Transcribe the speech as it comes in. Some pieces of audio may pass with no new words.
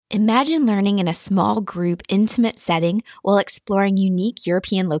Imagine learning in a small group, intimate setting while exploring unique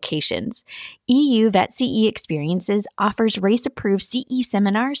European locations. EU Vet CE Experiences offers race-approved CE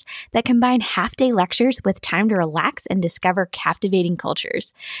seminars that combine half-day lectures with time to relax and discover captivating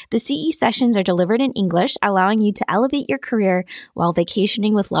cultures. The CE sessions are delivered in English, allowing you to elevate your career while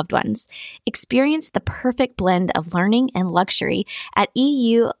vacationing with loved ones. Experience the perfect blend of learning and luxury at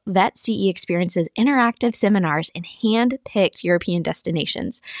EU Vet CE Experiences interactive seminars in hand-picked European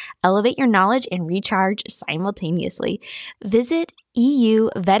destinations. Elevate your knowledge and recharge simultaneously. Visit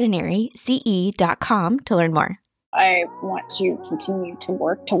euveterinaryce.com to learn more. I want to continue to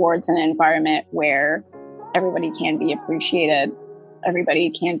work towards an environment where everybody can be appreciated,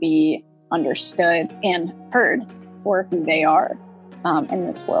 everybody can be understood and heard for who they are in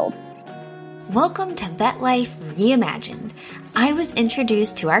this world. Welcome to Vet Life Reimagined. I was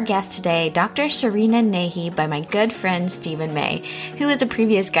introduced to our guest today, Dr. Serena Nayee, by my good friend Stephen May, who is a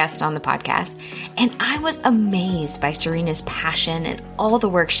previous guest on the podcast. And I was amazed by Serena's passion and all the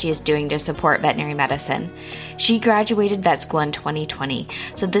work she is doing to support veterinary medicine. She graduated vet school in 2020,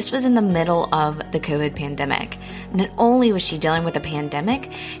 so this was in the middle of the COVID pandemic. Not only was she dealing with a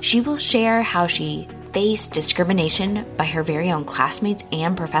pandemic, she will share how she faced discrimination by her very own classmates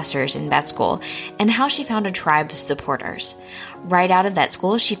and professors in vet school, and how she found a tribe of supporters. Right out of vet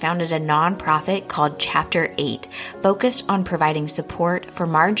school, she founded a nonprofit called Chapter 8, focused on providing support for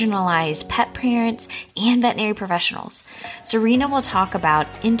marginalized pet parents and veterinary professionals. Serena will talk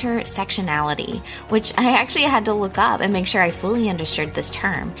about intersectionality, which I actually had to look up and make sure I fully understood this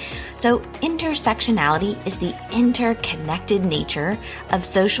term. So intersectionality is the interconnected nature of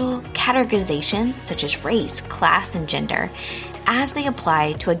social categorization, such as race, class, and gender, as they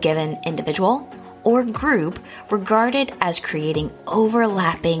apply to a given individual or group, regarded as creating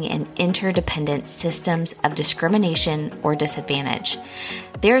overlapping and interdependent systems of discrimination or disadvantage.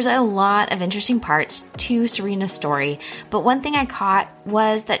 There's a lot of interesting parts to Serena's story, but one thing I caught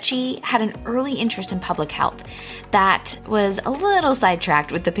was that she had an early interest in public health that was a little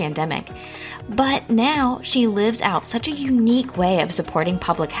sidetracked with the pandemic. But now she lives out such a unique way of supporting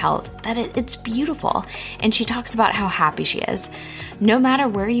public health that it's beautiful, and she talks about how happy she is. No matter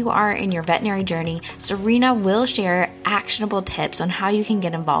where you are in your veterinary journey, Serena will share actionable tips on how you can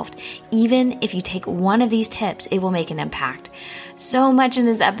get involved. Even if you take one of these tips, it will make an impact. So much in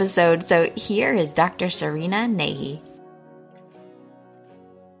this episode, so here is Dr. Serena Nayee.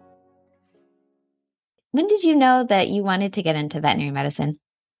 When did you know that you wanted to get into veterinary medicine?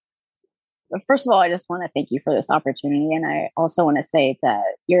 First of all, I just want to thank you for this opportunity. And I also want to say that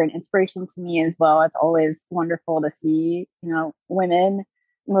you're an inspiration to me as well. It's always wonderful to see, women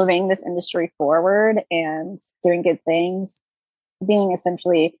moving this industry forward and doing good things, being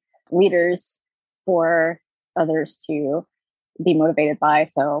essentially leaders for others to be motivated by.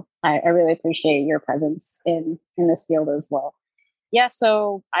 So I really appreciate your presence in this field as well. Yeah,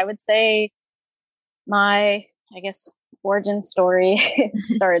 so I would say my, origin story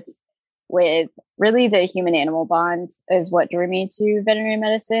starts with really the human-animal bond is what drew me to veterinary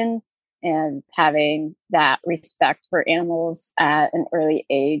medicine, and having that respect for animals at an early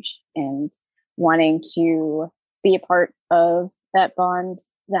age and wanting to be a part of that bond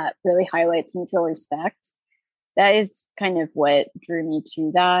that really highlights mutual respect. That is kind of what drew me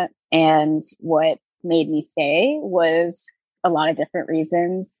to that. And what made me stay was a lot of different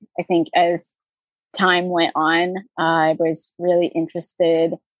reasons. I think as time went on, I was really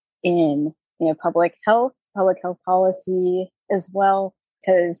interested in public health policy as well,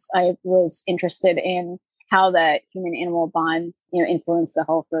 because I was interested in how that human-animal bond, influenced the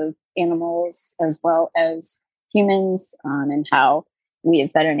health of animals as well as humans, and how we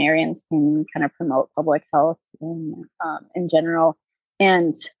as veterinarians can kind of promote public health in general.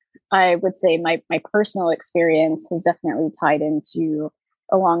 And I would say my personal experience has definitely tied into,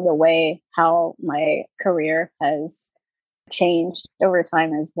 along the way, how my career has changed over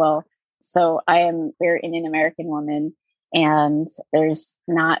time as well. So we're an Indian American woman, and there's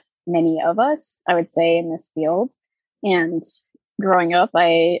not many of us, I would say, in this field. And growing up,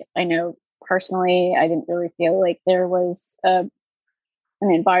 I know personally, I didn't really feel like there was an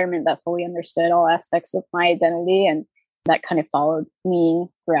environment that fully understood all aspects of my identity, and that kind of followed me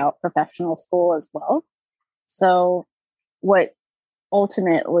throughout professional school as well. So what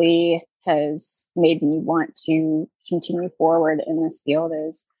ultimately has made me want to continue forward in this field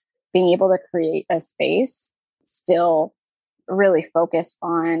is being able to create a space still really focused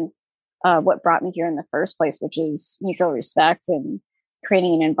on what brought me here in the first place, which is mutual respect and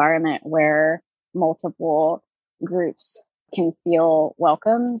creating an environment where multiple groups can feel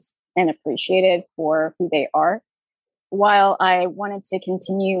welcomed and appreciated for who they are. while I wanted to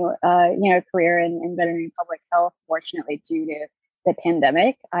continue, a career in veterinary public health, fortunately, due to the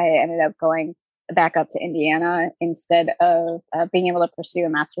pandemic, I ended up going back up to Indiana instead of being able to pursue a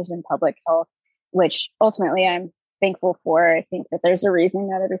master's in public health, which ultimately I'm thankful for. I think that there's a reason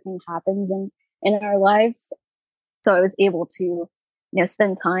that everything happens in our lives. So I was able to,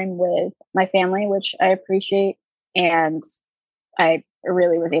 spend time with my family, which I appreciate. And I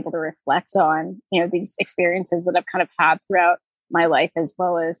really was able to reflect on, these experiences that I've kind of had throughout my life as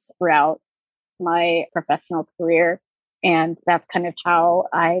well as throughout my professional career. And that's kind of how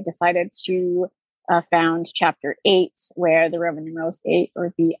I decided to found Chapter 8, where the Roman numerals 8,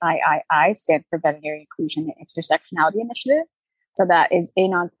 or VIII, stand for Veterinary Inclusion and Intersectionality Initiative. So that is a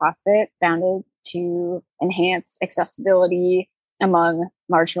nonprofit founded to enhance accessibility among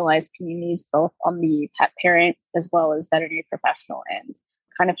marginalized communities, both on the pet parent as well as veterinary professional end,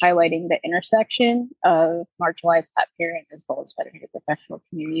 kind of highlighting the intersection of marginalized pet parent as well as veterinary professional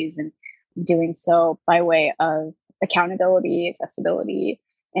communities, and doing so by way of accountability, accessibility,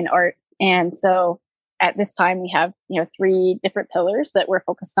 and art. And so at this time, we have, 3 different pillars that we're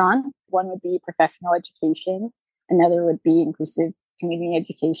focused on. One would be professional education. Another would be inclusive community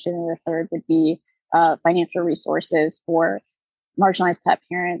education. And the third would be financial resources for marginalized pet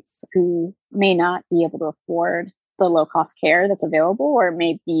parents who may not be able to afford the low cost care that's available, or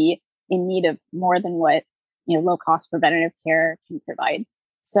may be in need of more than what, low cost preventative care can provide.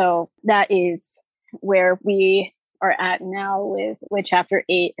 So that is where we are at now with Chapter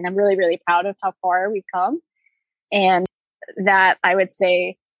 8. And I'm really, really proud of how far we've come. And that, I would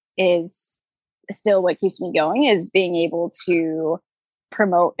say, is still what keeps me going, is being able to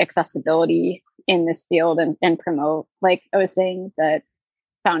promote accessibility in this field, and promote, like I was saying, the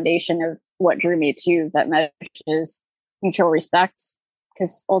foundation of what drew me to vet mesh is mutual respect,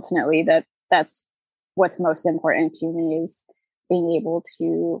 because ultimately that's what's most important to me, is being able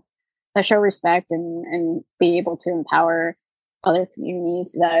to show respect and be able to empower other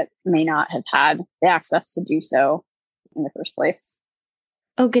communities that may not have had the access to do so in the first place.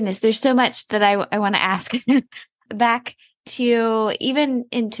 Oh goodness, there's so much that I want to ask. Back to even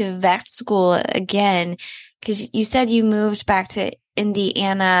into vet school again, because you said you moved back to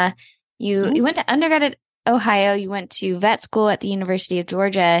Indiana. You went to undergrad at Ohio. You went to vet school at the University of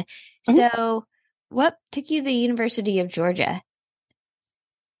Georgia. So what took you to the University of Georgia?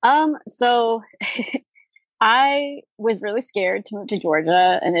 So I was really scared to move to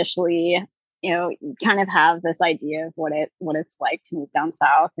Georgia initially. You kind of have this idea of what it's like to move down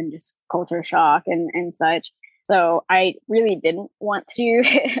south, and just culture shock and such. So I really didn't want to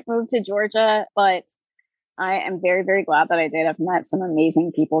move to Georgia, but I am very, very glad that I did. I've met some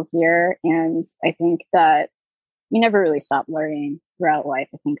amazing people here, and I think that you never really stop learning throughout life.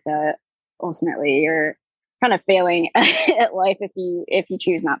 I think that ultimately you're kind of failing at life if you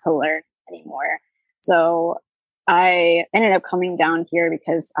choose not to learn anymore. So I ended up coming down here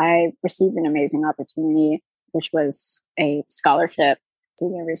because I received an amazing opportunity, which was a scholarship to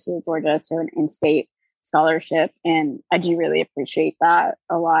the University of Georgia, so an in-state scholarship. And I do really appreciate that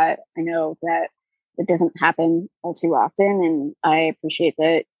a lot. I know that it doesn't happen all too often, and I appreciate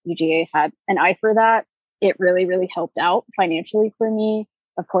that UGA had an eye for that. It really, really helped out financially for me.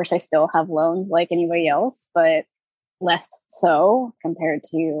 Of course, I still have loans like anybody else, but less so compared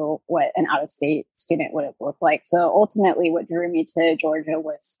to what an out-of-state student would have looked like. So ultimately, what drew me to Georgia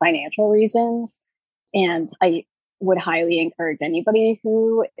was financial reasons. And I would highly encourage anybody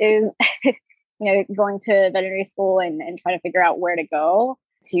who is going to veterinary school and try to figure out where to go,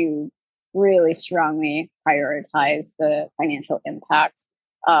 to really strongly prioritize the financial impact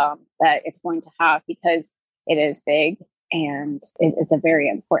that it's going to have, because it is big, and it's a very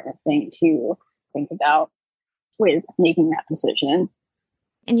important thing to think about with making that decision.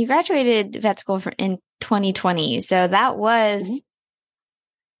 And you graduated vet school in 2020. So that was,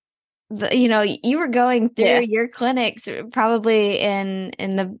 you were going through your clinics probably in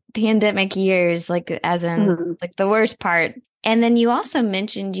the pandemic years, like as in like the worst part. And then you also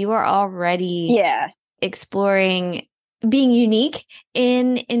mentioned you are already exploring being unique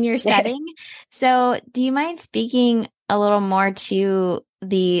in your setting. So do you mind speaking a little more to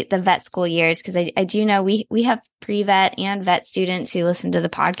the vet school years? Because I do know we have pre-vet and vet students who listen to the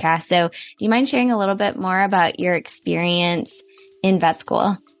podcast. So do you mind sharing a little bit more about your experience in vet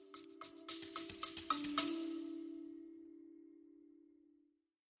school?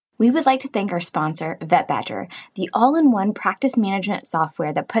 We would like to thank our sponsor, VetBadger, the all-in-one practice management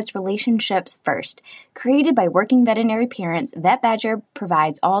software that puts relationships first. Created by working veterinary parents, VetBadger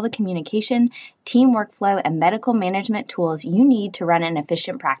provides all the communication, team workflow, and medical management tools you need to run an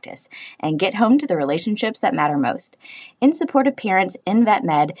efficient practice and get home to the relationships that matter most. In support of parents in vet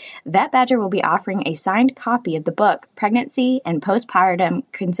med, Vet Badger will be offering a signed copy of the book, Pregnancy and Postpartum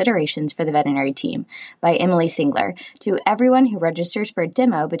Considerations for the Veterinary Team by Emily Singler, to everyone who registers for a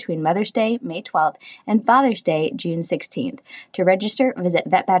demo between Mother's Day, May 12th, and Father's Day, June 16th. To register, visit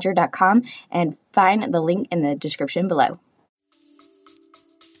vetbadger.com and find the link in the description below.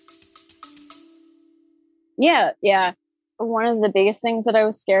 Yeah. One of the biggest things that I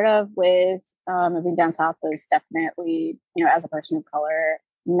was scared of with moving down south was definitely, as a person of color,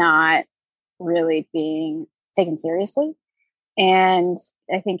 not really being taken seriously. And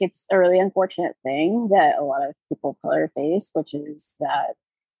I think it's a really unfortunate thing that a lot of people of color face, which is that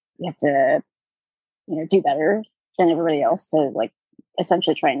you have to, do better than everybody else to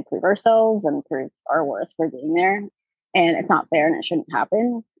essentially try and prove ourselves and prove our worth for being there. And it's not fair and it shouldn't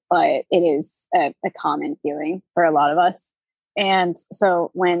happen, but it is a common feeling for a lot of us. And so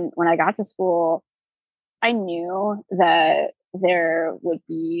when I got to school, I knew that there would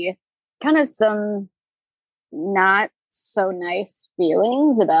be kind of some not so nice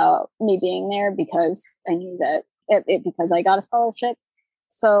feelings about me being there because I knew that because I got a scholarship.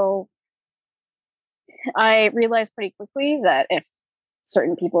 So I realized pretty quickly that if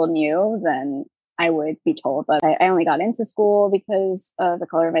certain people knew, then I would be told that I only got into school because of the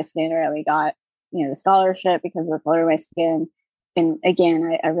color of my skin, or I only got, the scholarship because of the color of my skin. And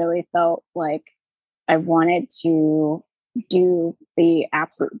again, I really felt like I wanted to do the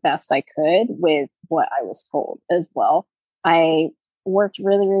absolute best I could with what I was told as well. I worked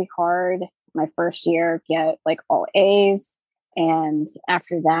really, really hard my first year, get all A's. And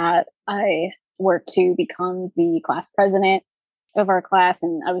after that, I worked to become the class president of our class.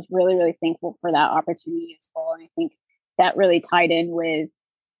 And I was really, really thankful for that opportunity as well. And I think that really tied in with,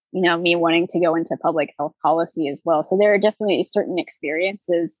 me wanting to go into public health policy as well. So there are definitely certain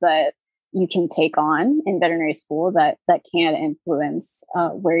experiences that you can take on in veterinary school that can influence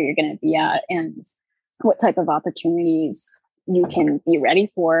where you're going to be at and what type of opportunities you can be ready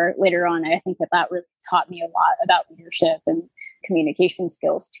for later on. I think that really taught me a lot about leadership and communication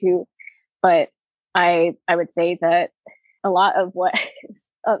skills too. But I would say that a lot of what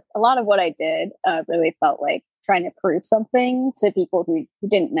I did really felt like trying to prove something to people who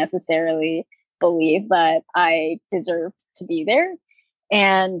didn't necessarily believe that I deserved to be there.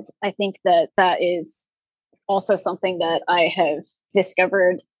 And I think that is also something that I have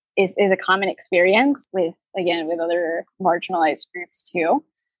discovered is a common experience with other marginalized groups too.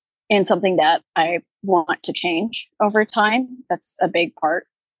 And something that I want to change over time. That's a big part,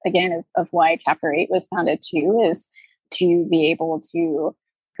 again, of why Chapter 8 was founded too, is to be able to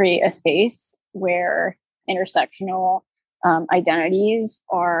create a space where intersectional identities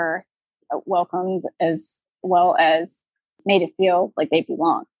are welcomed as well as made to feel like they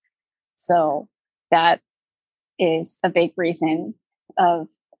belong. So that is a big reason of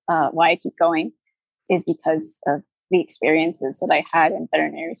why I keep going, is because of the experiences that I had in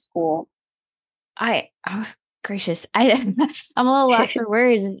veterinary school. Gracious. I'm a little lost for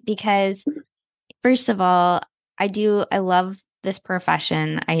words because, first of all, I love this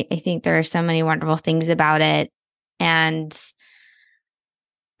profession. I think there are so many wonderful things about it. And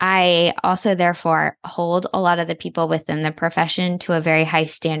I also, therefore, hold a lot of the people within the profession to a very high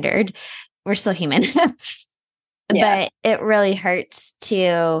standard. We're still human. But it really hurts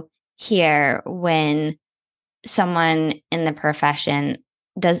to hear when someone in the profession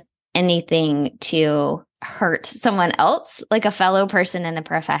does anything to hurt someone else, like a fellow person in the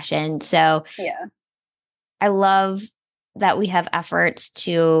profession. So I love that we have efforts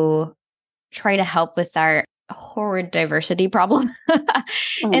to try to help with our horrid diversity problem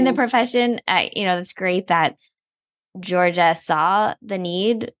in the profession. It's great that Georgia saw the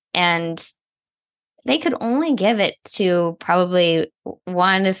need, and they could only give it to probably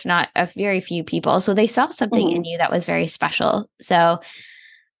one, if not a very few people. So they saw something in you that was very special. So,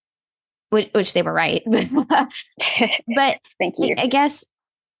 which they were right. But thank you. I guess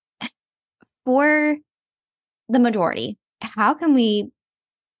for the majority, how can we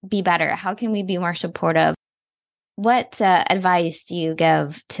be better? How can we be more supportive? What advice do you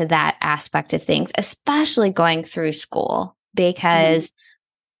give to that aspect of things, especially going through school? Because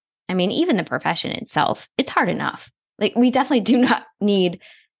even the profession itself, it's hard enough. We definitely do not need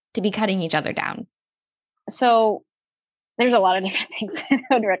to be cutting each other down. So there's a lot of different things I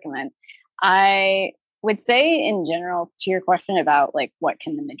would recommend. I would say in general, to your question about what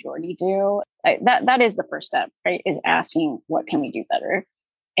can the majority do, that is the first step, right? Is asking what can we do better.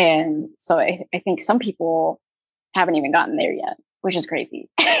 And so I think some people haven't even gotten there yet, which is crazy.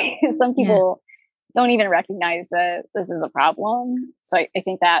 Some people don't even recognize that this is a problem. So I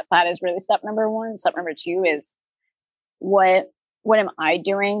think that that is really step number one. Step number two is what what am I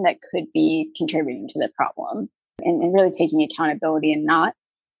doing that could be contributing to the problem, and really taking accountability and not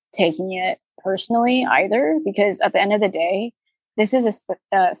taking it personally either, because at the end of the day, this is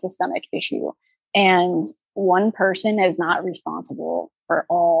a systemic issue, and one person is not responsible for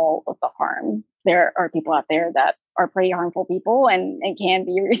all of the harm. There are people out there that are pretty harmful people and can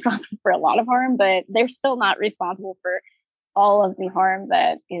be responsible for a lot of harm, but they're still not responsible for all of the harm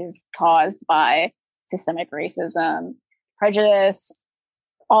that is caused by systemic racism, prejudice,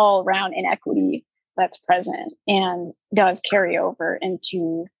 all around inequity that's present and does carry over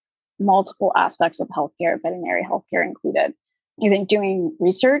into multiple aspects of healthcare, veterinary healthcare included. I think doing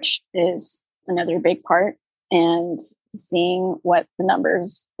research is another big part, and seeing what the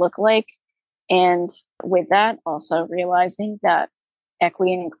numbers look like. And with that, also realizing that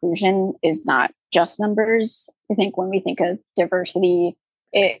equity and inclusion is not just numbers. I think when we think of diversity,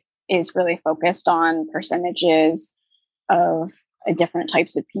 it is really focused on percentages of different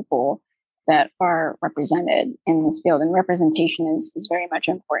types of people that are represented in this field. And representation is very much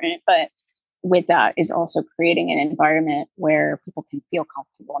important. But with that is also creating an environment where people can feel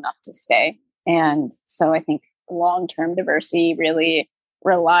comfortable enough to stay. And so I think long-term diversity really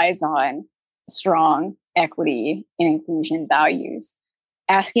relies on strong equity and inclusion values.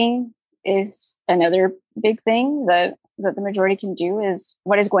 Asking is another big thing that the majority can do, is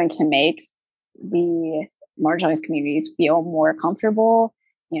what is going to make the marginalized communities feel more comfortable.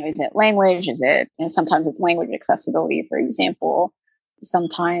 Is it language? Is it, sometimes it's language accessibility, for example.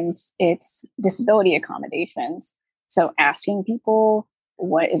 Sometimes it's disability accommodations. So asking people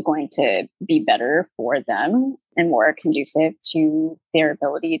what is going to be better for them and more conducive to their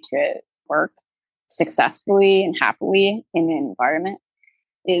ability to work successfully and happily in an environment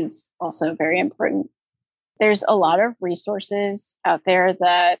is also very important. There's a lot of resources out there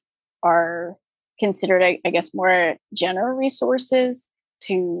that are considered, I guess, more general resources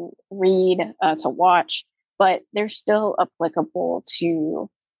to read, to watch, but they're still applicable to,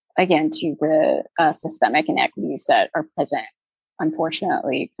 again, to the systemic inequities that are present,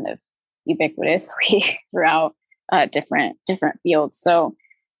 unfortunately, kind of ubiquitously throughout different fields. So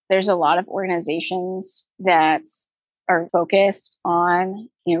there's a lot of organizations that are focused on,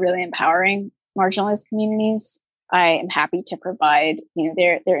 really empowering marginalized communities. I am happy to provide,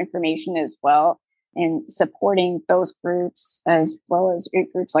 their information as well, and supporting those groups, as well as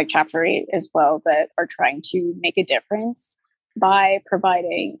groups like Chapter 8 as well, that are trying to make a difference by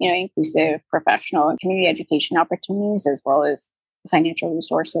providing, inclusive professional and community education opportunities, as well as financial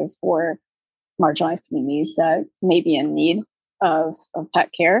resources for marginalized communities that may be in need of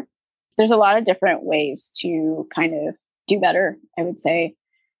pet care. There's a lot of different ways to kind of do better, I would say.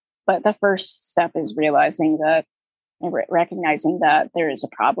 But the first step is realizing that, and recognizing that there is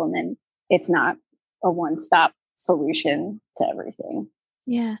a problem, and it's not a one-stop solution to everything.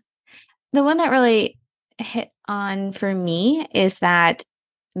 Yeah. The one that really hit on for me is that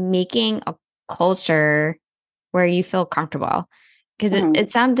making a culture where you feel comfortable. Because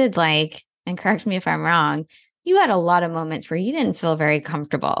it sounded like, and correct me if I'm wrong, you had a lot of moments where you didn't feel very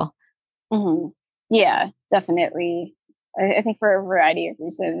comfortable. Mm-hmm. Yeah, definitely. I think for a variety of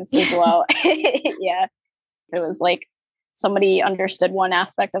reasons as well. Yeah. It was like somebody understood one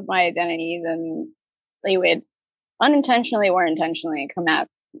aspect of my identity, then they would unintentionally or intentionally come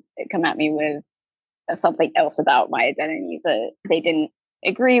at me with something else about my identity that they didn't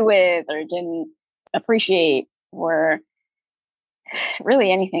agree with or didn't appreciate, or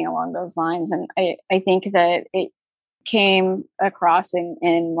really anything along those lines. And I think that it came across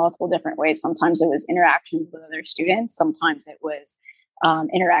in multiple different ways. Sometimes it was interactions with other students. Sometimes it was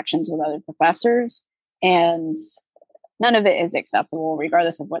interactions with other professors. And none of it is acceptable,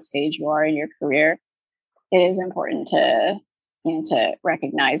 regardless of what stage you are in your career. It is important to, to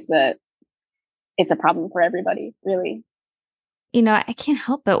recognize that it's a problem for everybody, really. I can't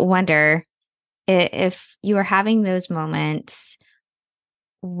help but wonder if you were having those moments,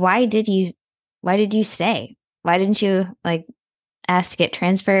 why did you stay? Why didn't you ask to get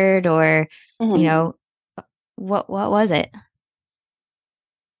transferred, or, what was it?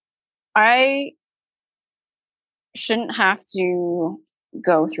 I shouldn't have to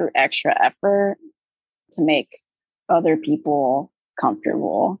go through extra effort to make other people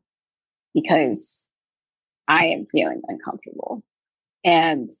comfortable because I am feeling uncomfortable.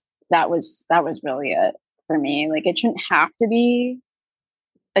 And that was really it for me. Like, it shouldn't have to be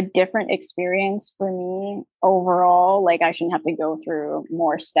a different experience for me overall. Like, I shouldn't have to go through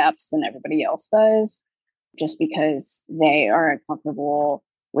more steps than everybody else does just because they are uncomfortable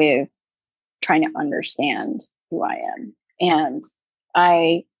with trying to understand who I am. And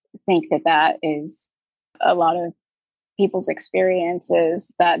I think that that is a lot of people's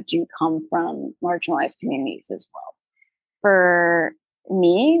experiences that do come from marginalized communities as well. For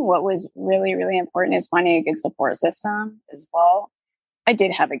me, what was really, really important is finding a good support system as well. I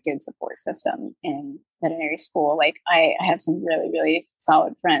did have a good support system in veterinary school. Like I have some really, really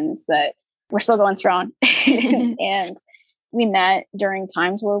solid friends that we're still going strong. And we met during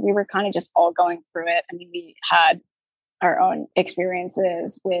times where we were kind of just all going through it. I mean, we had our own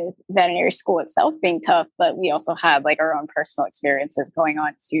experiences with veterinary school itself being tough, but we also had like our own personal experiences going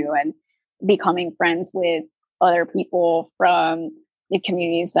on too, and becoming friends with other people from the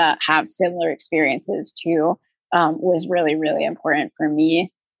communities that have similar experiences too was really, really important for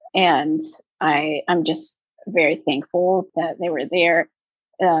me. And I'm just very thankful that they were there.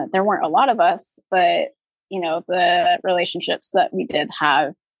 There weren't a lot of us, but the relationships that we did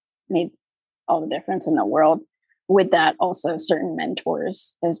have made all the difference in the world. With that, also certain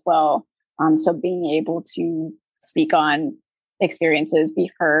mentors as well. So being able to speak on experiences, be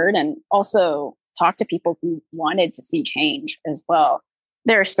heard, and also talk to people who wanted to see change as well.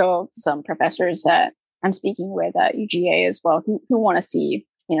 There are still some professors that I'm speaking with at UGA as well who want to see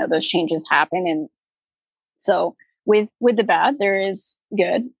those changes happen. And so with the bad, there is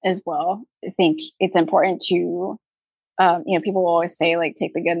good as well. I think it's important to people will always say like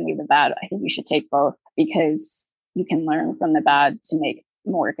take the good and leave the bad. I think you should take both because you can learn from the bad to make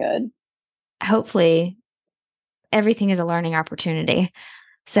more good. Hopefully, everything is a learning opportunity.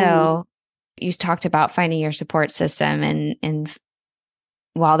 So you talked about finding your support system, and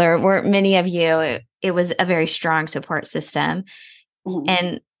while there weren't many of you, it was a very strong support system.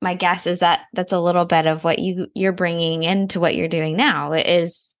 And my guess is that that's a little bit of what you're bringing into what you're doing now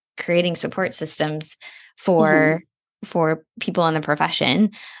is creating support systems for people in the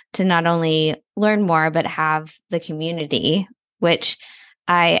profession to not only learn more, but have the community, which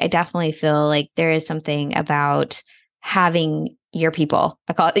I definitely feel like there is something about having your people.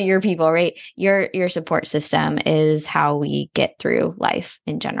 I call it your people, right? Your support system is how we get through life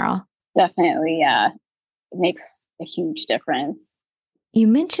in general. Definitely. Yeah. It makes a huge difference. You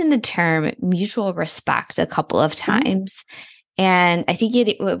mentioned the term mutual respect a couple of times. And I think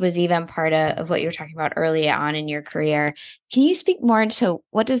it was even part of what you were talking about early on in your career. Can you speak more to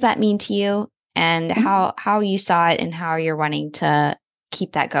what does that mean to you and how you saw it and how you're wanting to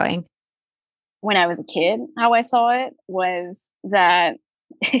keep that going? When I was a kid, how I saw it was that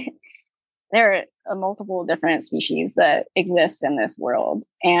there are multiple different species that exist in this world,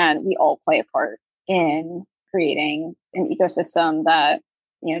 and we all play a part in creating an ecosystem that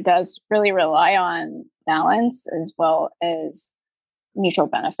does really rely on balance as well as mutual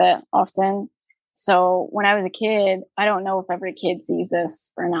benefit often. So when I was a kid, I don't know if every kid sees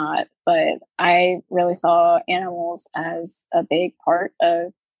this or not, but I really saw animals as a big part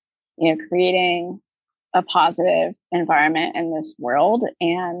of creating a positive environment in this world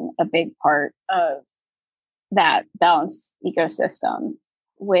and a big part of that balanced ecosystem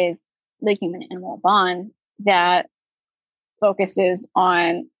with the human animal bond that focuses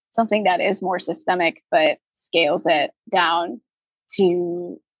on something that is more systemic, but scales it down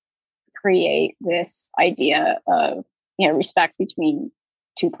to create this idea of, respect between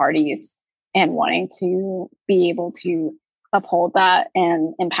two parties and wanting to be able to uphold that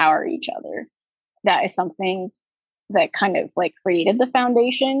and empower each other. That is something that kind of like created the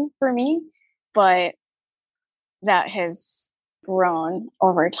foundation for me, but that has grown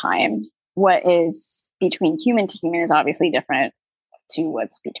over time. What is between human to human is obviously different to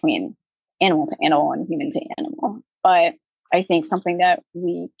what's between animal to animal and human to animal. But I think something that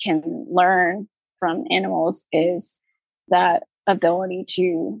we can learn from animals is that ability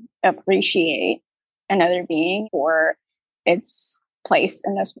to appreciate another being for its place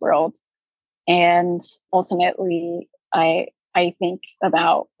in this world. And ultimately, I think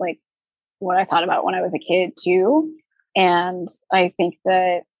about like what I thought about when I was a kid too. And I think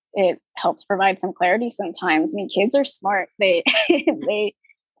that it helps provide some clarity sometimes. I mean, kids are smart. They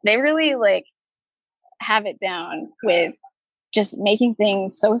they really like have it down with just making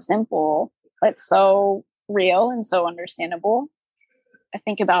things so simple but so real and so understandable. I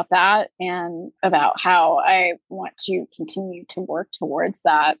think about that and about how I want to continue to work towards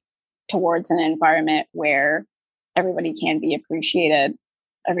that, towards an environment where everybody can be appreciated,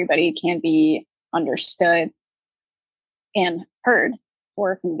 everybody can be understood and heard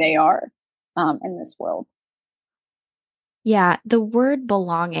for who they are in this world. Yeah, the word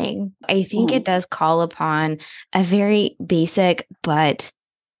belonging, I think it does call upon a very basic but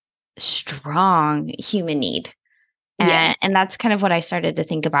strong human need. And Yes. that's kind of what I started to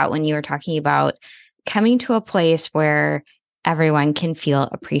think about when you were talking about coming to a place where everyone can feel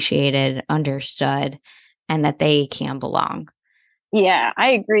appreciated, understood, and that they can belong. Yeah,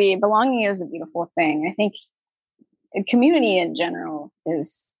 I agree. Belonging is a beautiful thing. I think community in general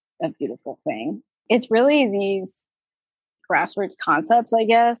is a beautiful thing. It's really these grassroots concepts, I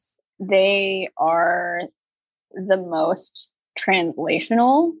guess. They are the most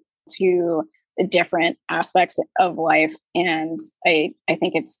translational to the different aspects of life. And I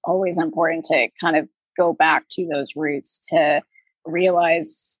think it's always important to kind of go back to those roots to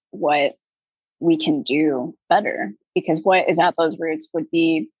realize what we can do better, because what is at those roots would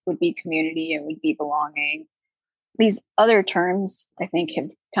be community and would be belonging. These other terms I think have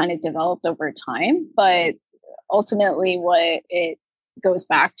kind of developed over time, but ultimately what it goes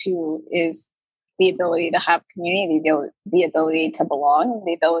back to is the ability to have community, the ability to belong,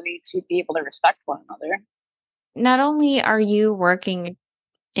 the ability to be able to respect one another. Not only are you working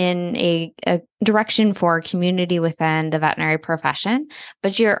in a direction for community within the veterinary profession,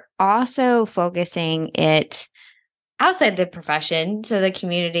 but you're also focusing it outside the profession, so the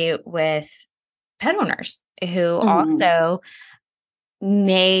community with pet owners who Mm-hmm. also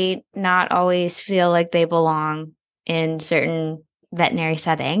may not always feel like they belong in certain veterinary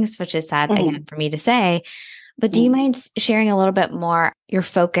settings, which is sad Mm-hmm. again for me to say. But do you mind sharing a little bit more your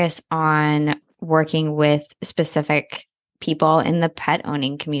focus on working with specific people in the pet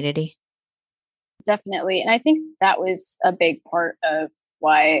owning community? Definitely. And I think that was a big part of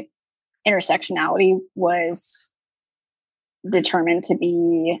why intersectionality was determined to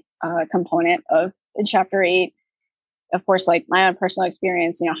be a component of chapter 8. Of course, like my own personal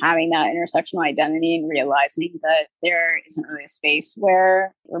experience, having that intersectional identity and realizing that there isn't really a space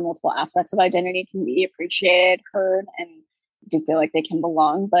where multiple aspects of identity can be appreciated, heard, and do feel like they can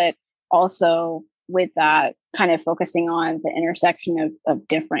belong. But also with that, kind of focusing on the intersection of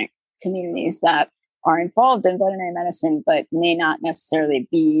different communities that are involved in veterinary medicine, but may not necessarily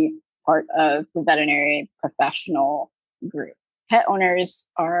be part of the veterinary professional group. Pet owners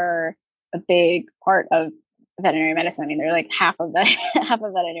are a big part of veterinary medicine. I mean, they're like half of half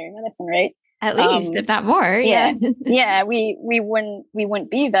of veterinary medicine, right? At least, if not more. Yeah. Yeah, yeah. We wouldn't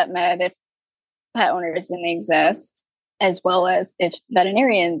be vet med if pet owners didn't exist, as well as if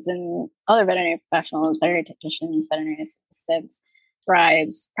veterinarians and other veterinary professionals, veterinary technicians, veterinary assistants,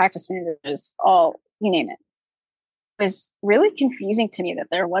 scribes, practice managers, all you name it. It was really confusing to me that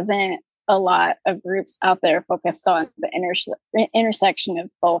there wasn't a lot of groups out there focused on the intersection of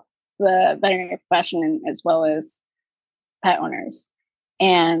both the veterinary profession and as well as pet owners.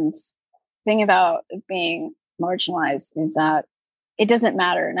 And the thing about being marginalized is that it doesn't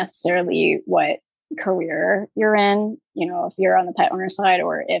matter necessarily what career you're in, if you're on the pet owner side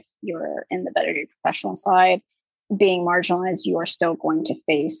or if you're in the veterinary professional side, being marginalized, you are still going to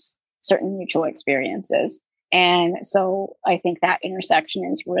face certain mutual experiences. And so I think that intersection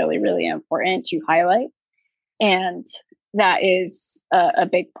is really, really important to highlight. And that is a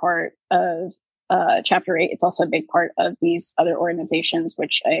big part of Chapter 8. It's also a big part of these other organizations,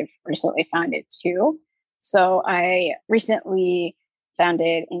 which I've recently founded too. So I recently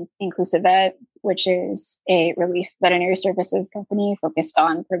founded Inclusive Vet, which is a relief veterinary services company focused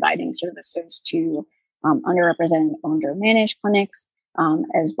on providing services to underrepresented, owned or managed clinics,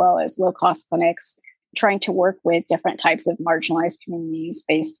 as well as low cost clinics, trying to work with different types of marginalized communities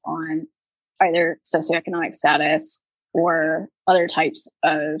based on either socioeconomic status or other types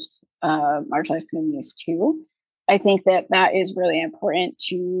of marginalized communities too. I think that that is really important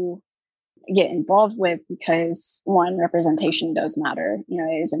to get involved with because one, representation does matter.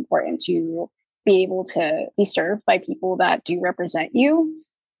 It is important to be able to be served by people that do represent you.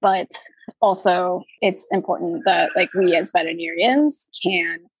 But also it's important that like we as veterinarians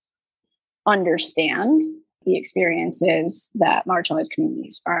can understand the experiences that marginalized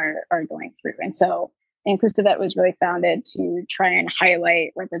communities are going through. And so Inclusive Vet was really founded to try and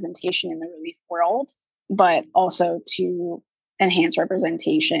highlight representation in the relief world, but also to enhance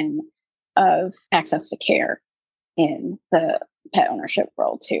representation of access to care in the pet ownership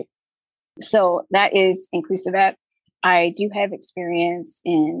world too. So that is Inclusive Vet. I do have experience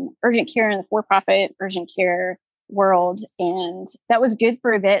in urgent care in the for-profit urgent care world, and that was good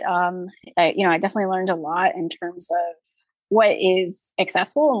for a bit. I definitely learned a lot in terms of what is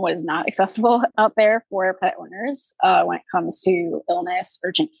accessible and what is not accessible out there for pet owners when it comes to illness,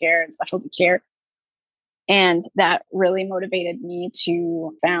 urgent care, and specialty care. And that really motivated me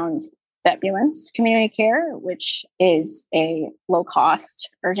to found Vetbulance Community Care, which is a low-cost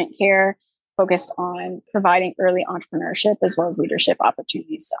urgent care focused on providing early entrepreneurship as well as leadership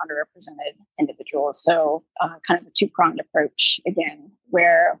opportunities to underrepresented individuals. So kind of a two-pronged approach, again,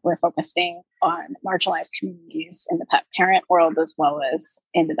 where we're focusing on marginalized communities in the pet parent world as well as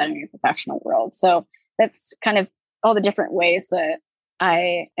in the veterinary professional world. So that's kind of all the different ways that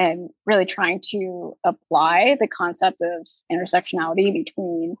I am really trying to apply the concept of intersectionality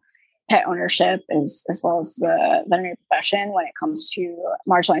between pet ownership as well as the veterinary profession when it comes to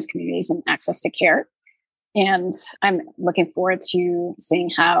marginalized communities and access to care. And I'm looking forward to seeing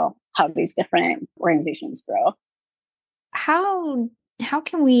how these different organizations grow. How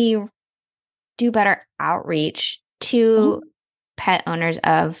can we do better outreach to pet owners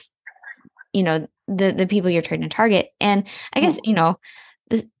of, the people you're trying to target? And I guess,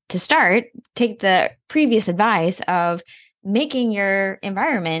 to start, take the previous advice of making your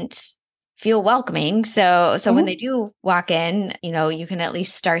environment feel welcoming. So when they do walk in, you can at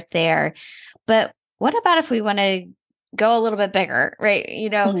least start there. But what about if we want to go a little bit bigger, right?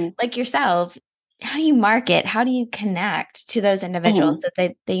 Like yourself, how do you market? How do you connect to those individuals so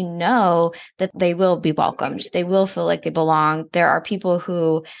that they know that they will be welcomed? They will feel like they belong. There are people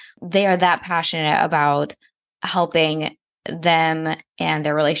who they are that passionate about helping them and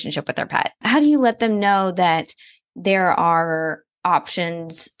their relationship with their pet. How do you let them know that there are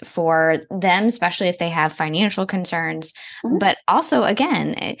options for them, especially if they have financial concerns, but also,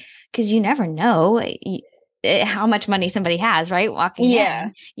 again, because you never know how much money somebody has, right? Walking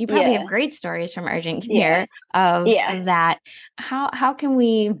in, you probably have great stories from urgent care of that. How can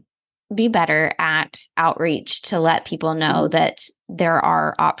we be better at outreach to let people know that there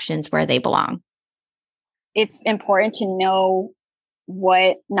are options where they belong? It's important to know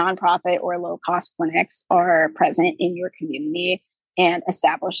what nonprofit or low-cost clinics are present in your community, and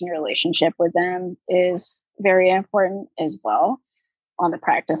establishing a relationship with them is very important as well on the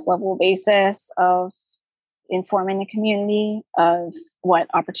practice level basis of informing the community of what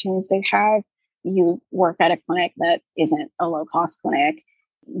opportunities they have. You work at a clinic that isn't a low-cost clinic,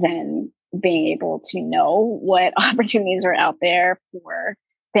 then being able to know what opportunities are out there for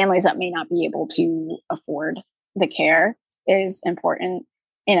families that may not be able to afford the care is important.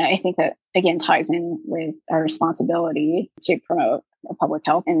 And I think that, again, ties in with our responsibility to promote public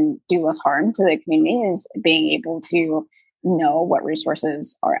health and do less harm to the community, is being able to know what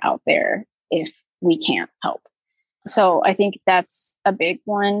resources are out there if we can't help. So I think that's a big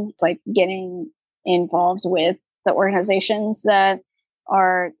one. It's like getting involved with the organizations that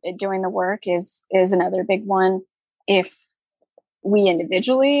are doing the work is another big one. If we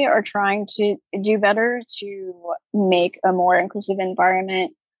individually are trying to do better to make a more inclusive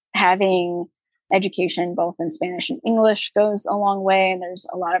environment, having education both in Spanish and English goes a long way. And there's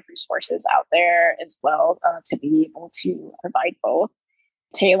a lot of resources out there as well to be able to provide both.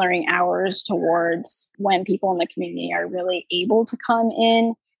 Tailoring hours towards when people in the community are really able to come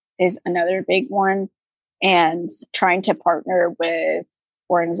in is another big one. And trying to partner with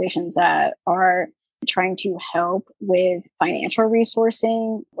organizations that are trying to help with financial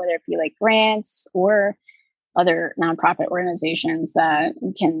resourcing, whether it be like grants or other nonprofit organizations that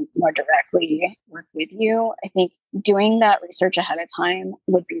can more directly work with you. I think doing that research ahead of time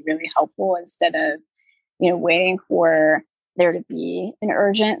would be really helpful, instead of, waiting for there to be an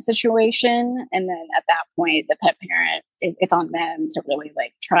urgent situation. And then at that point, the pet parent, it's on them to really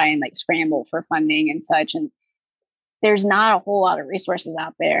like try and like scramble for funding and such. And there's not a whole lot of resources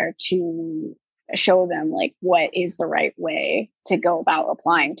out there to show them like what is the right way to go about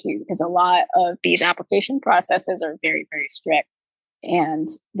applying to, because a lot of these application processes are very, very strict, and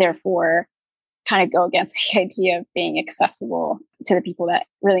therefore kind of go against the idea of being accessible to the people that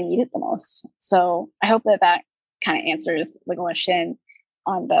really need it the most. So I hope that kind of answers the question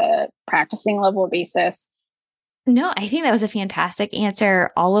on the practicing level basis. No, I think that was a fantastic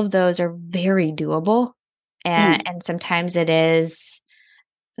answer. All of those are very doable. And sometimes it is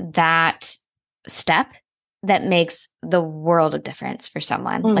that step that makes the world of difference for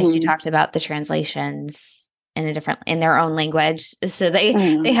someone. Like you talked about the translations in their own language. So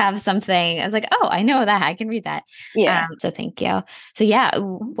they have something. I was like, oh, I know that. I can read that. Yeah. So thank you. So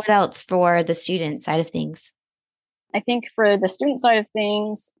what else for the student side of things? I think for the student side of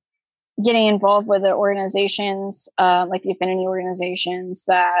things, getting involved with the organizations, like the affinity organizations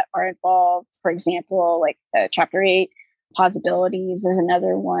that are involved, for example, like Chapter 8, Possibilities is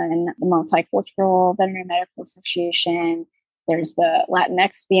another one, the Multicultural Veterinary Medical Association. There's the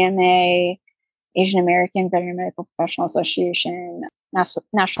Latinx VMA, Asian American Veterinary Medical Professional Association,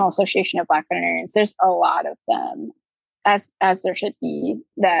 National Association of Black Veterinarians. There's a lot of them, as there should be,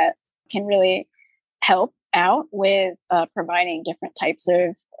 that can really help out with providing different types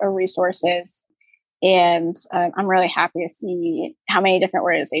of resources. And I'm really happy to see how many different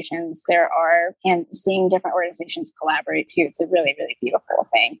organizations there are and seeing different organizations collaborate too. It's a really, really beautiful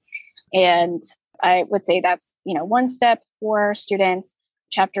thing. And I would say that's, one step for students.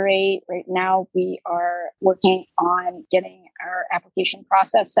 Chapter 8, right now, we are working on getting our application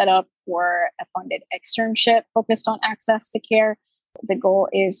process set up for a funded externship focused on access to care. The goal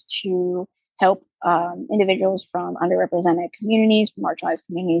is to help individuals from underrepresented communities, from marginalized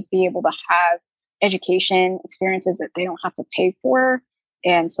communities, be able to have education experiences that they don't have to pay for.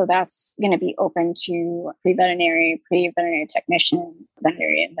 And so that's going to be open to pre-veterinary technician,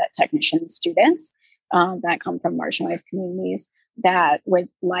 veterinary and vet technician students that come from marginalized communities that would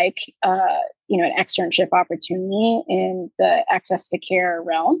like, an externship opportunity in the access to care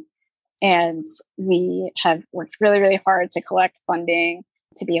realm. And we have worked really, really hard to collect funding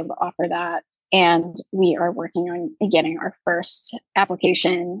to be able to offer that. And we are working on getting our first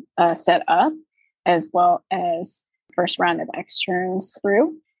application set up, as well as first round of externs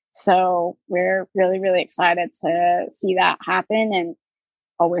through. So we're really, really excited to see that happen, and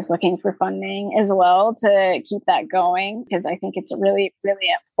always looking for funding as well to keep that going, because I think it's a really, really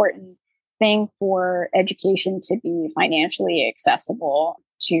important thing for education to be financially accessible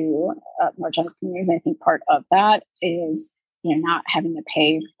to marginalized communities. And I think part of that is not having to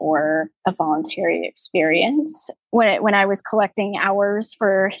pay for a voluntary experience. When I was collecting hours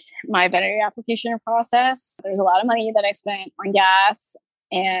for my veterinary application process, there's a lot of money that I spent on gas.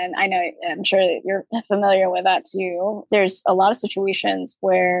 And I'm sure that you're familiar with that too. There's a lot of situations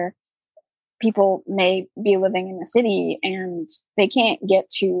where people may be living in the city and they can't get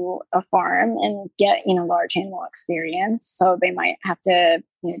to a farm and get, large animal experience. So they might have to,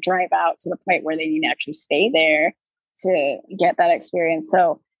 drive out to the point where they need to actually stay there to get that experience.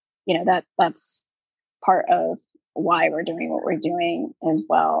 So, that's part of why we're doing what we're doing as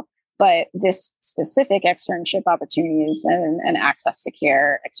well. But this specific externship opportunities and access to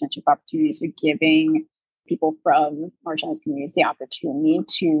care externship opportunities are giving people from marginalized communities the opportunity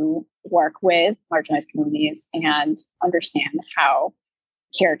to work with marginalized communities and understand how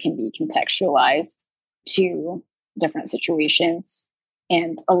care can be contextualized to different situations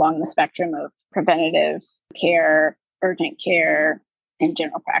and along the spectrum of preventative care, urgent care, and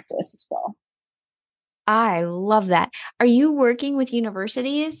general practice as well. I love that. Are you working with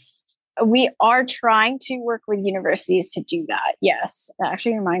universities? We are trying to work with universities to do that. Yes. That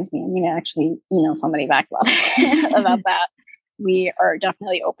actually reminds me, I'm going to actually email somebody back about, about that. We are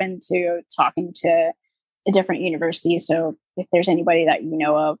definitely open to talking to a different university. So if there's anybody that you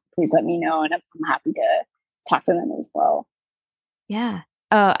know of, please let me know. And I'm happy to talk to them as well. Yeah.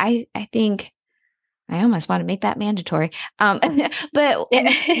 Oh, I think I almost want to make that mandatory. But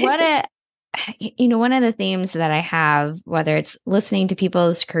one of the themes that I have, whether it's listening to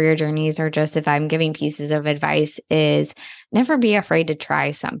people's career journeys or just if I'm giving pieces of advice, is never be afraid to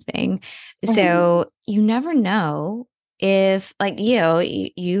try something. Mm-hmm. So you never know if, like,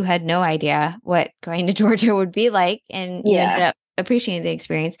 you had no idea what going to Georgia would be like, and you ended up appreciating the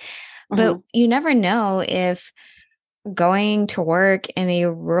experience. Mm-hmm. But you never know if going to work in a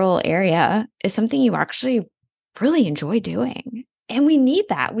rural area is something you actually really enjoy doing. And we need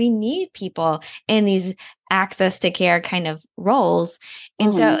that. We need people in these access to care kind of roles.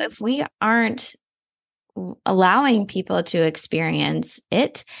 And so if we aren't allowing people to experience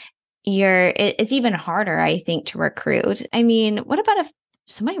it, it's even harder, I think, to recruit. I mean, what about if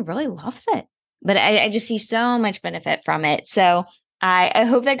somebody really loves it? But I just see so much benefit from it. So I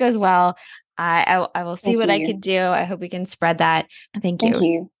hope that goes well. I will see what I can do. I hope we can spread that. Thank you. Thank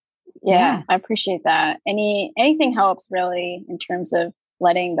you. Yeah, I appreciate that. Anything helps really in terms of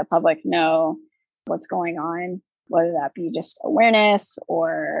letting the public know what's going on, whether that be just awareness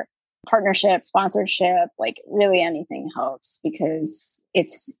or partnership, sponsorship, like really anything helps, because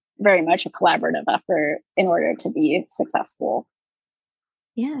it's very much a collaborative effort in order to be successful.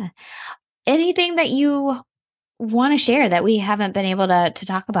 Yeah. Anything that you want to share that we haven't been able to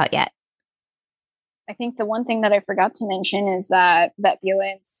talk about yet? I think the one thing that I forgot to mention is that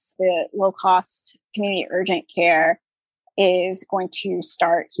VetVulance, the low-cost community urgent care, is going to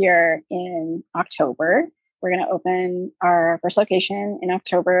start here in October. We're going to open our first location in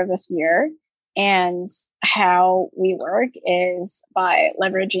October of this year. And how we work is by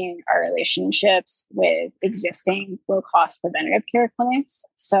leveraging our relationships with existing low-cost preventative care clinics.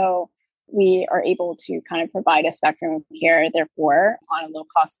 So we are able to kind of provide a spectrum of care, therefore, on a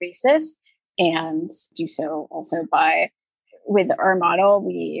low-cost basis. And do so also with our model,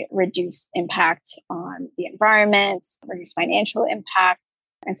 we reduce impact on the environment, reduce financial impact.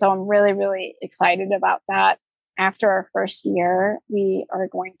 And so I'm really, really excited about that. after our first year, we are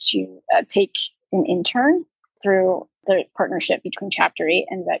going to take an intern through the partnership between Chapter 8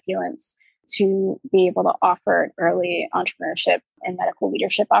 and Vetulence to be able to offer an early entrepreneurship and medical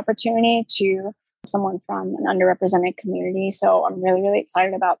leadership opportunity to someone from an underrepresented community. So I'm really, really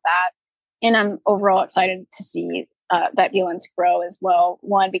excited about that. And I'm overall excited to see Vetulence grow as well.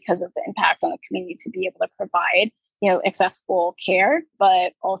 One, because of the impact on the community to be able to provide accessible care,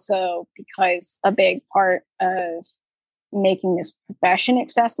 but also because a big part of making this profession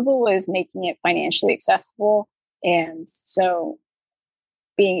accessible is making it financially accessible. And so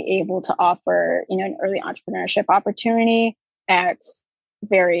being able to offer, an early entrepreneurship opportunity at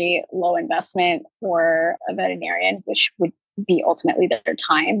very low investment for a veterinarian, which would be ultimately their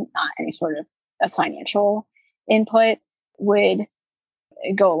time, not any sort of a financial input, would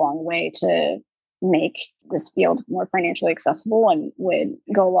go a long way to make this field more financially accessible and would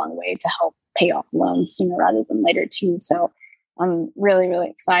go a long way to help pay off loans sooner rather than later too. So I'm really, really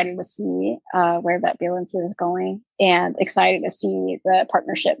excited to see where Vetulence is going and excited to see the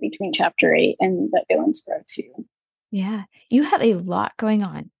partnership between Chapter 8 and Vetulence grow too. Yeah, you have a lot going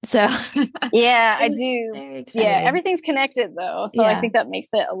on. So yeah, I do. Yeah, everything's connected though. So I think that makes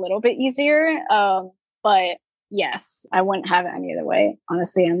it a little bit easier. But yes, I wouldn't have it any other way.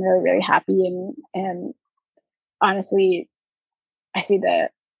 Honestly, I'm really, really happy and honestly, I see the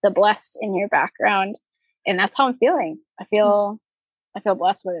blessed in your background, and that's how I'm feeling. I feel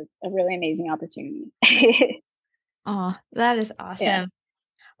blessed with a really amazing opportunity. Oh, that is awesome. Yeah.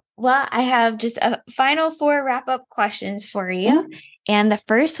 Well, I have just a final 4 wrap-up questions for you. Mm-hmm. And the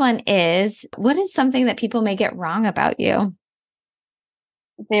first one is, what is something that people may get wrong about you?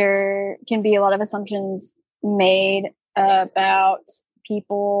 There can be a lot of assumptions made about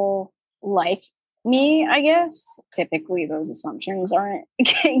people like me, I guess. Typically, those assumptions aren't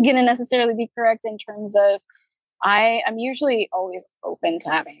going to necessarily be correct in terms of I'm usually always open to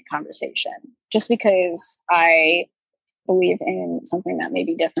having a conversation just because I believe in something that may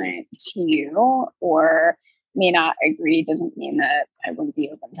be different to you or may not agree doesn't mean that I wouldn't be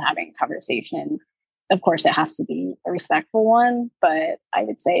open to having a conversation. Of course, it has to be a respectful one, but I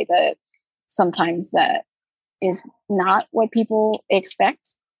would say that sometimes that is not what people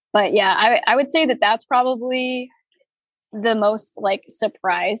expect. But yeah, I would say that that's probably the most like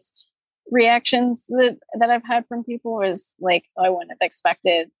surprised reactions that I've had from people is like, I wouldn't have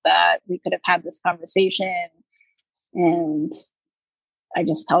expected that we could have had this conversation. And I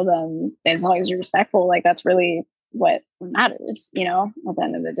just tell them, as long as you're respectful, like that's really what matters, at the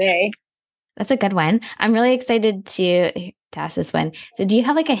end of the day. That's a good one. I'm really excited to ask this one. So do you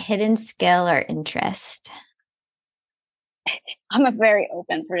have like a hidden skill or interest? I'm a very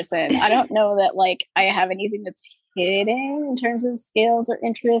open person. I don't know that like I have anything that's hidden in terms of skills or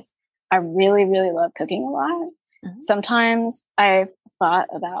interests. I really, really love cooking a lot. Mm-hmm. Sometimes I've thought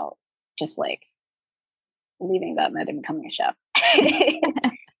about just like leaving that and becoming a chef.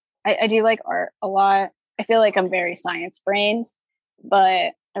 I do like art a lot. I feel like I'm very science brained,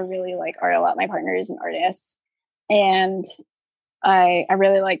 but I really like art a lot. My partner is an artist, and I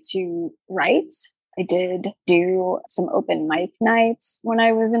really like to write. I did do some open mic nights when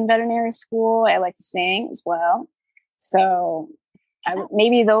I was in veterinary school. I like to sing as well. So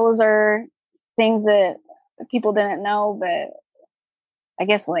maybe those are things that people didn't know, but I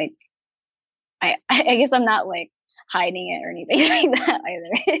guess like I guess I'm not like hiding it or anything like that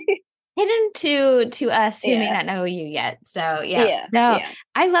either. Hidden to us who may not know you yet. So I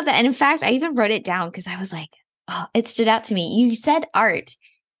love that. And in fact, I even wrote it down because I was like, oh, it stood out to me. You said art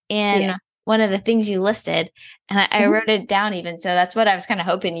in one of the things you listed, and I wrote it down even. So that's what I was kind of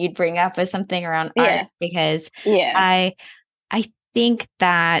hoping you'd bring up was something around art because I think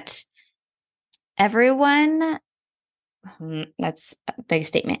that everyone, that's a big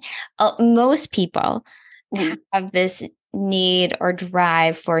statement. Most people have this need or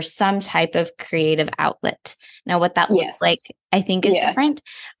drive for some type of creative outlet. Now, what that looks like, I think is different,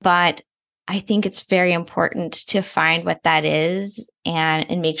 but I think it's very important to find what that is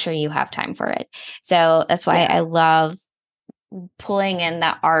and make sure you have time for it. So that's why I love pulling in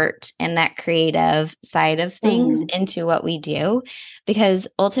that art and that creative side of things into what we do, because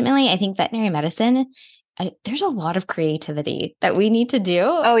ultimately I think veterinary medicine, there's a lot of creativity that we need to do.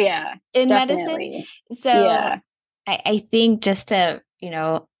 Oh yeah, in definitely. medicine. So I think just to,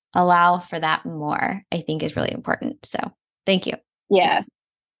 allow for that more, I think is really important. So thank you. Yeah.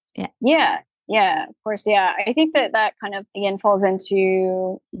 Of course. Yeah. I think that kind of, again, falls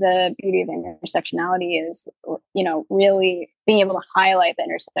into the beauty of intersectionality is, really being able to highlight the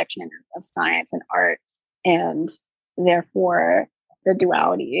intersection of science and art and therefore the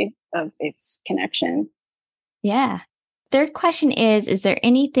duality of its connection. Yeah. Third question is there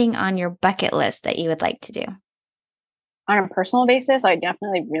anything on your bucket list that you would like to do? On a personal basis, I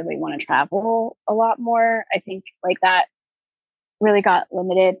definitely really want to travel a lot more. I think like that really got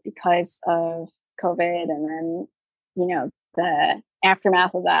limited because of COVID. And then, the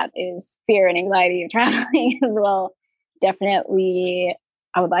aftermath of that is fear and anxiety of traveling as well. Definitely,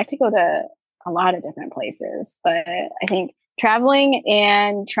 I would like to go to a lot of different places, but I think traveling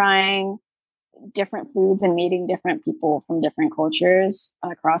and trying different foods and meeting different people from different cultures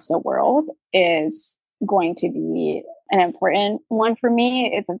across the world is going to be an important one for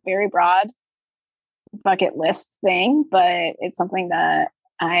me. It's a very broad bucket list thing, but it's something that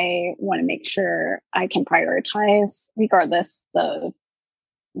I want to make sure I can prioritize regardless of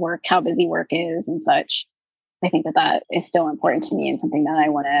work, how busy work is and such. I think that is still important to me and something that I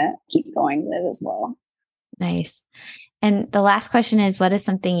want to keep going with as well. Nice. And the last question is, what is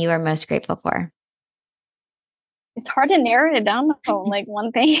something you are most grateful for? It's hard to narrow it down to like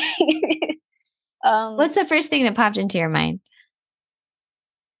one thing. What's the first thing that popped into your mind?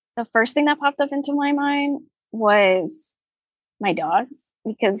 The first thing that popped up into my mind was my dogs,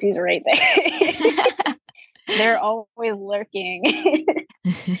 because he's right there. They're always lurking.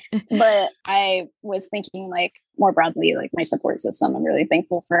 But I was thinking like more broadly, like my support system. I'm really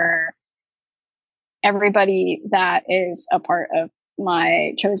thankful for everybody that is a part of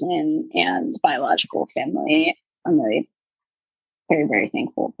my chosen and biological family. I'm really very, very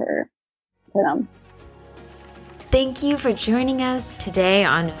thankful for them. Thank you for joining us today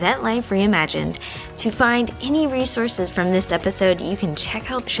on Vet Life Reimagined. To find any resources from this episode, you can check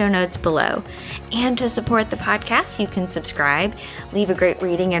out the show notes below. And to support the podcast, you can subscribe, leave a great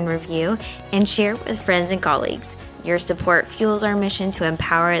rating and review, and share with friends and colleagues. Your support fuels our mission to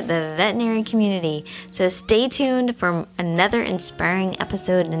empower the veterinary community. So stay tuned for another inspiring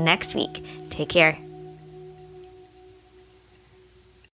episode next week. Take care.